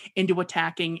powers into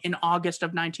attacking in August of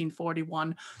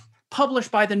 1941.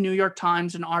 Published by the New York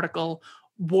Times, an article,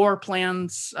 War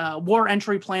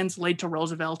entry plans laid to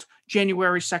Roosevelt,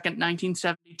 January 2nd,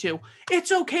 1972.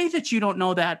 It's okay that you don't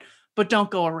know that, but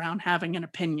don't go around having an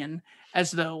opinion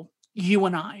as though you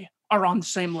and I are on the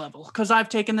same level, because I've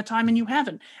taken the time and you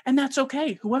haven't. And that's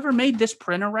okay. Whoever made this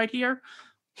printer right here,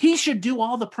 he should do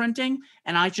all the printing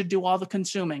and I should do all the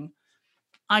consuming.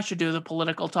 I should do the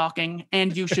political talking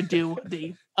and you should do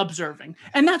the observing.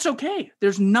 And that's okay.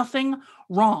 There's nothing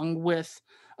wrong with,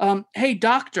 hey,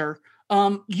 doctor,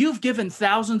 you've given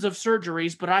thousands of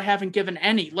surgeries, but I haven't given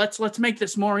any. Let's make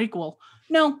this more equal.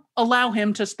 No, allow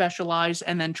him to specialize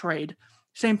and then trade.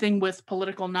 Same thing with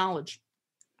political knowledge.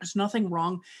 There's nothing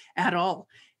wrong at all.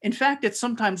 In fact, it's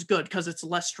sometimes good because it's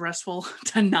less stressful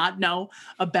to not know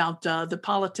about the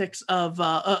politics of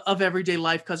everyday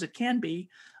life, because it can be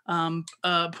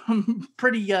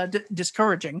pretty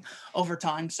discouraging over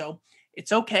time. So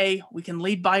it's okay. We can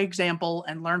lead by example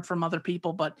and learn from other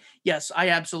people. But yes, I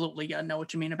absolutely know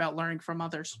what you mean about learning from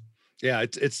others. Yeah,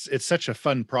 it's such a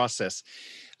fun process.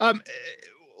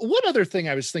 One other thing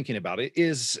I was thinking about it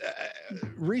is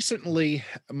recently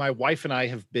my wife and I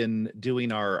have been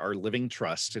doing our living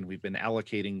trust, and we've been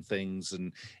allocating things,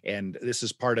 and this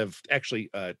is part of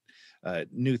actually a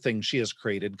new thing she has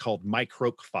created called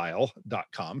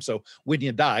microfile.com. So when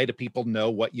you die, do people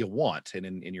know what you want and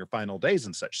in your final days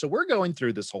and such. So we're going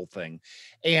through this whole thing,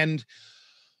 and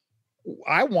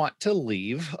I want to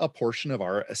leave a portion of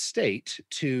our estate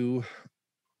to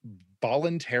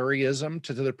voluntarism,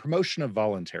 to the promotion of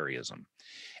voluntarism.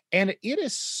 And it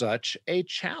is such a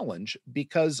challenge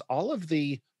because all of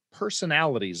the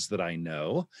personalities that I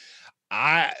know,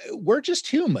 we're just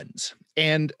humans.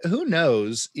 And who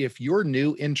knows if your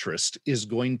new interest is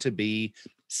going to be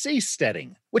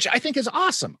seasteading, which I think is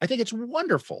awesome. I think it's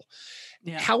wonderful.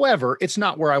 Yeah. However, it's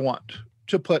not where I want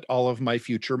to put all of my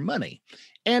future money.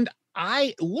 And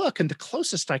I look, and the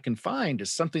closest I can find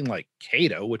is something like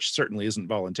Cato, which certainly isn't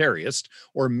voluntarist,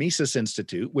 or Mises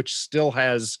Institute, which still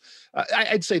has,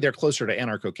 I'd say they're closer to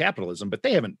anarcho-capitalism, but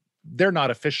they're not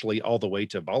officially all the way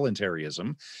to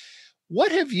voluntarism.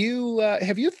 What have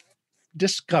you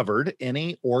discovered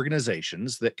any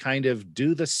organizations that kind of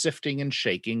do the sifting and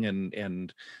shaking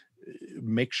and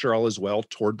make sure all is well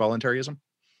toward voluntarism?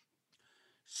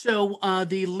 So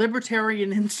the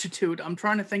Libertarian Institute, I'm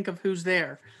trying to think of who's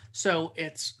there. So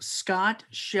it's Scott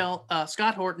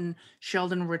Horton,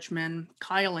 Sheldon Richman,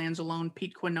 Kyle Anzalone,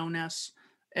 Pete Quinones,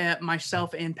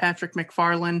 myself, and Patrick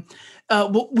McFarlane.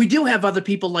 We do have other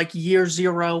people like Year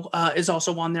Zero is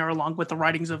also on there, along with the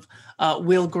writings of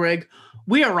Will Grigg.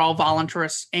 We are all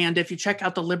voluntarists, and if you check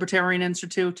out the Libertarian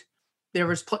Institute,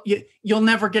 you'll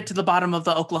never get to the bottom of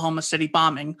the Oklahoma City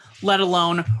bombing, let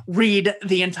alone read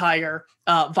the entire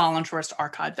voluntarist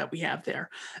archive that we have there.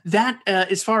 That,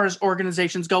 as far as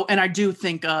organizations go, and I do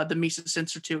think the Mises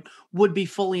Institute would be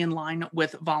fully in line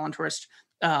with voluntarist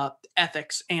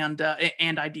ethics and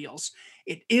ideals.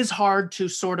 It is hard to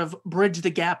sort of bridge the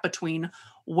gap between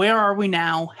where are we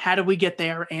now, how do we get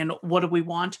there, and what do we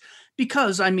want?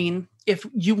 Because, I mean, if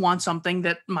you want something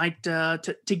that might,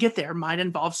 to get there, might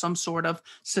involve some sort of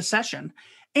secession.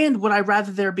 And would I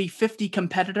rather there be 50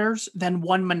 competitors than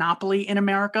one monopoly in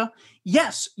America?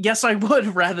 Yes, I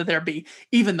would rather there be,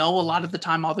 even though a lot of the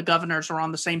time all the governors are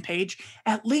on the same page.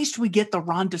 At least we get the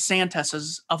Ron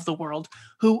DeSantis's of the world,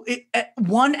 who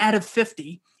 1 out of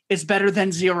 50 is better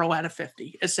than 0 out of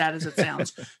 50, as sad as it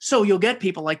sounds. So you'll get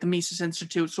people like the Mises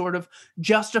Institute sort of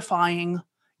justifying,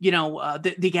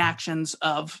 the actions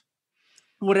of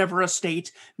whatever a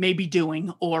state may be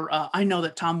doing. Or I know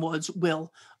that Tom Woods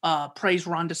will praise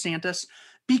Ron DeSantis,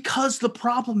 because the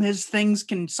problem is things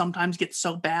can sometimes get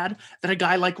so bad that a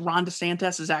guy like Ron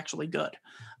DeSantis is actually good.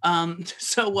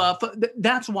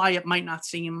 That's why it might not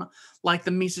seem like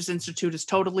the Mises Institute is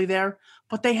totally there,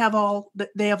 but they have all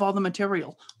the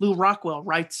material. Lou Rockwell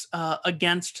writes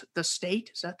Against the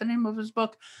State. Is that the name of his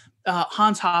book?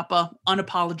 Hans Hoppe,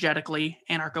 unapologetically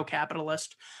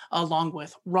anarcho-capitalist, along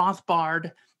with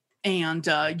Rothbard. And,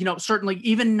 certainly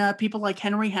even people like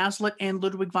Henry Hazlitt and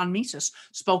Ludwig von Mises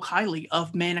spoke highly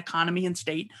of Man, Economy, and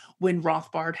State when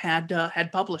Rothbard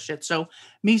had published it. So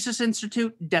Mises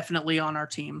Institute, definitely on our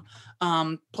team.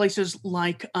 Places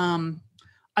like,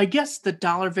 I guess the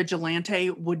Dollar Vigilante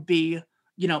would be,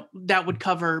 that would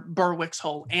cover Berwick's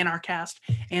whole anarchist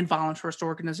and voluntarist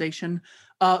organization.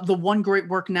 The One Great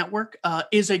Work Network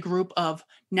is a group of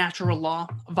natural law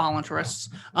voluntarists.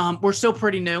 We're still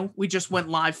pretty new. We just went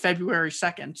live February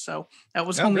 2nd. So that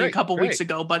was only a couple weeks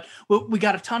ago, but we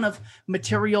got a ton of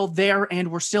material there,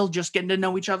 and we're still just getting to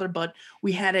know each other. But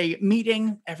we had a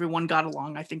meeting. Everyone got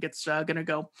along. I think it's going to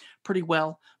go pretty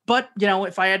well. But,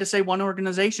 if I had to say one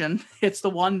organization, it's the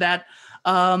one that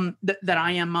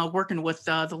I am working with,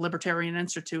 the Libertarian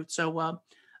Institute. So,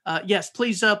 yes,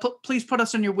 please put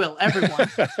us in your will, everyone.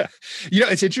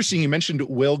 It's interesting. You mentioned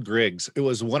Will Griggs. It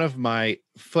was one of my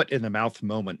foot in the mouth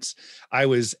moments. I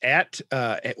was at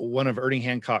one of Ernie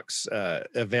Hancock's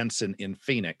events in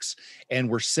Phoenix, and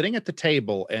we're sitting at the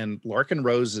table, and Larken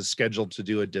Rose is scheduled to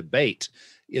do a debate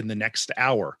in the next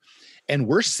hour. And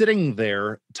we're sitting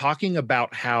there talking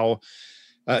about how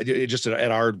just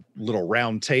at our little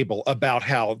round table about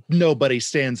how nobody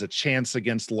stands a chance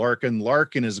against Larken.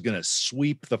 Larken is going to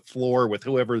sweep the floor with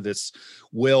whoever this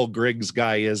Will Griggs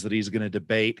guy is that he's going to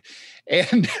debate.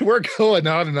 And we're going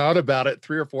on and on about it,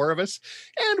 3 or 4 of us.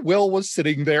 And Will was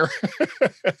sitting there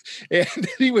and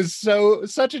he was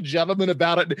such a gentleman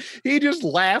about it. He just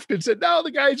laughed and said, no,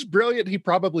 the guy's brilliant. He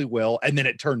probably will. And then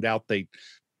it turned out they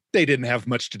didn't have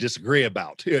much to disagree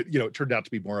about. It turned out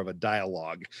to be more of a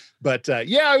dialogue. But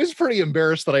I was pretty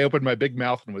embarrassed that I opened my big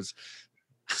mouth and was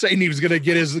saying he was going to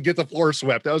get the floor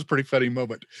swept. That was a pretty funny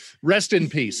moment. Rest in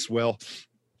peace, Will.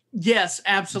 Yes,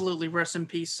 absolutely. Rest in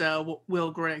peace,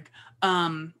 Will Grigg.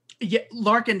 Yeah,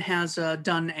 Larkin has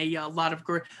done a lot of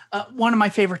great. One of my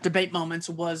favorite debate moments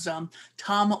was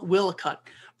Tom Willicott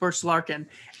versus Larkin,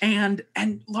 and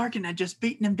Larkin had just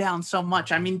beaten him down so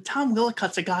much. I mean, Tom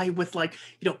Willicott's a guy with like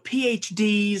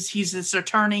PhDs. He's this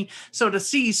attorney. So to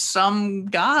see some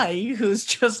guy who's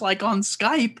just like on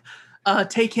Skype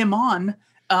take him on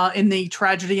in the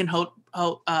Tragedy and Hope,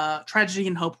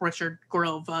 Richard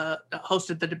Grove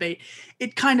hosted the debate.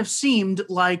 It kind of seemed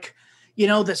like,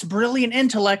 this brilliant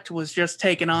intellect was just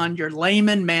taking on your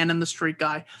layman man in the street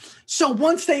guy. So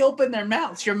once they open their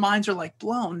mouths, your minds are like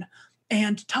blown.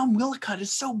 And Tom Willicott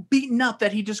is so beaten up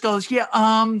that he just goes, he's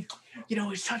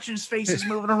touching his face, he's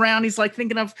moving around. He's like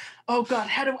thinking of, oh God,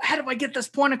 how do I get this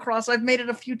point across? I've made it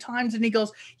a few times. And he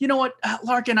goes, you know what,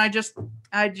 Larkin, I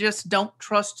just don't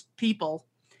trust people.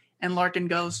 And Larkin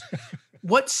goes,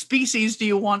 what species do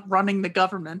you want running the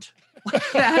government?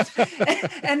 Like that.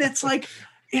 And it's like,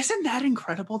 isn't that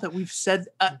incredible that we've said,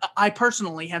 I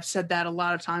personally have said that a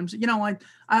lot of times,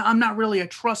 I'm not really a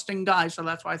trusting guy. So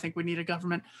that's why I think we need a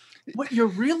government. What you're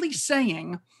really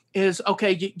saying is,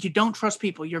 okay, you don't trust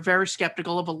people. You're very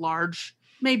skeptical of a large,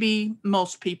 maybe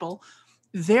most people.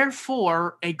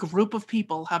 Therefore, a group of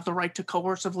people have the right to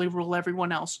coercively rule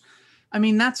everyone else. I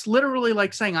mean, that's literally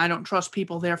like saying, I don't trust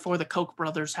people, therefore the Koch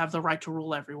brothers have the right to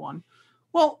rule everyone.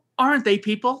 Well, aren't they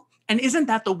people? And isn't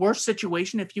that the worst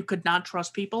situation if you could not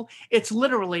trust people? It's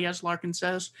literally, as Larkin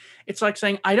says, it's like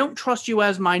saying, I don't trust you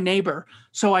as my neighbor,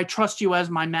 so I trust you as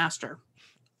my master.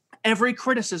 Every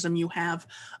criticism you have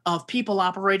of people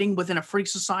operating within a free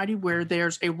society where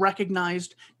there's a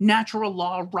recognized natural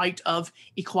law right of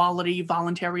equality,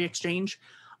 voluntary exchange,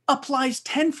 applies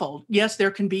tenfold. Yes,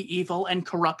 there can be evil and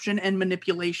corruption and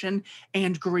manipulation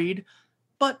and greed,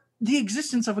 but the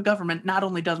existence of a government not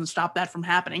only doesn't stop that from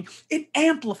happening, it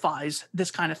amplifies this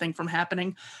kind of thing from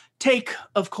happening. Take,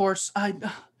 of course,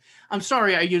 I'm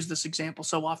sorry I use this example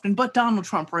so often, but Donald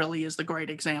Trump really is the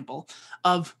great example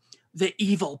of the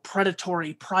evil,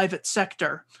 predatory private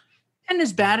sector. And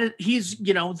as bad as he's,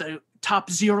 the top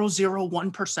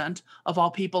 0.001% of all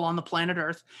people on the planet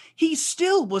Earth, he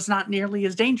still was not nearly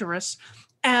as dangerous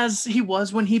as he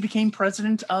was when he became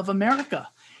president of America.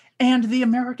 And the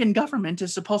American government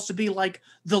is supposed to be like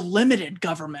the limited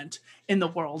government in the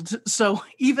world. So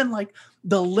even like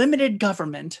the limited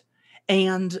government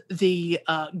and the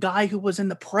guy who was in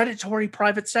the predatory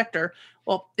private sector,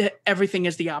 well, everything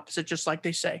is the opposite, just like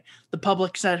they say. The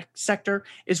public sector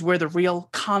is where the real,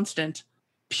 constant,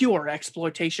 pure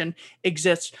exploitation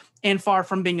exists. And far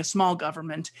from being a small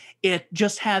government, it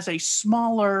just has a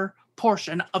smaller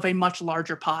portion of a much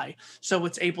larger pie. So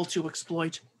it's able to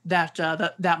exploit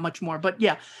that much more. But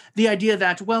yeah, the idea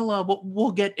that,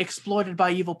 we'll get exploited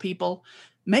by evil people,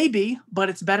 maybe, but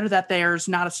it's better that there's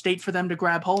not a state for them to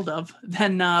grab hold of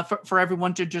than for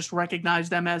everyone to just recognize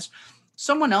them as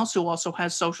someone else who also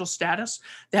has social status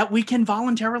that we can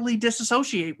voluntarily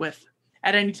disassociate with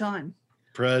at any time.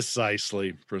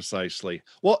 Precisely.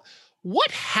 Well, what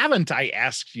haven't I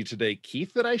asked you today,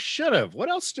 Keith, that I should have? What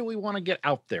else do we want to get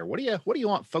out there? What do you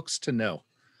want folks to know?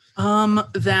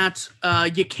 That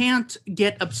you can't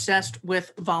get obsessed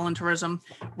with voluntarism.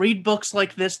 Read books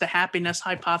like this, The Happiness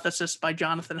Hypothesis by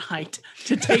Jonathan Haidt,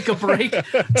 to take a break,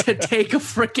 to take a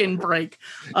freaking break.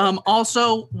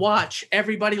 Also, watch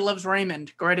Everybody Loves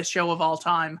Raymond, greatest show of all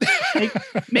time.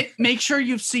 Make sure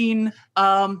you've seen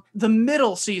the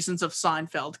middle seasons of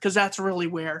Seinfeld, because that's really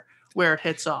where it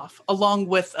hits off, along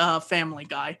with Family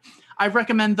Guy. I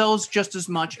recommend those just as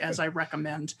much as I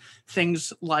recommend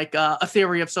things like A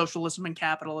Theory of Socialism and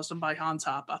Capitalism by Hans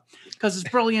Hoppe. Because as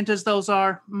brilliant as those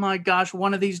are, my gosh,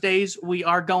 one of these days we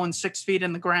are going 6 feet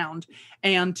in the ground.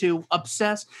 And to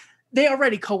obsess, they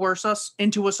already coerce us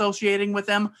into associating with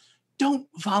them. Don't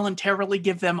voluntarily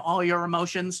give them all your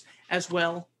emotions as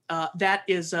well. That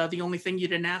is the only thing you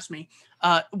didn't ask me.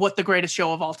 What the greatest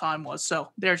show of all time was. So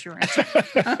there's your answer.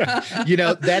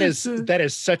 That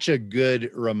is such a good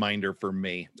reminder for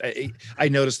me. I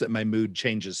notice that my mood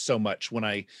changes so much when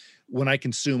I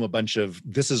consume a bunch of,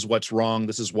 this is what's wrong,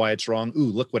 this is why it's wrong. Ooh,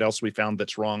 look what else we found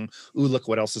that's wrong. Ooh, look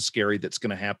what else is scary that's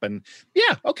going to happen.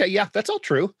 Yeah, okay, yeah, that's all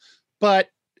true. But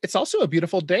it's also a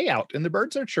beautiful day out and the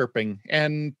birds are chirping.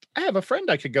 And I have a friend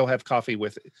I could go have coffee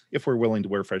with if we're willing to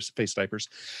wear face diapers.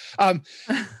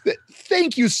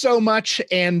 Thank you so much.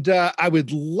 And I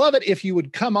would love it if you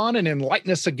would come on and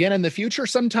enlighten us again in the future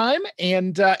sometime.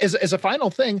 And as a final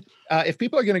thing, if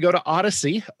people are going to go to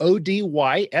Odyssey,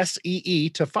 Odyssee,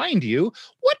 to find you,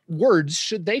 what words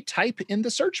should they type in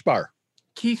the search bar?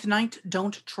 Keith Knight,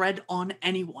 don't tread on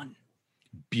anyone.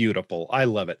 Beautiful. I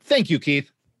love it. Thank you,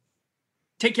 Keith.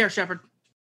 Take care, Shepard.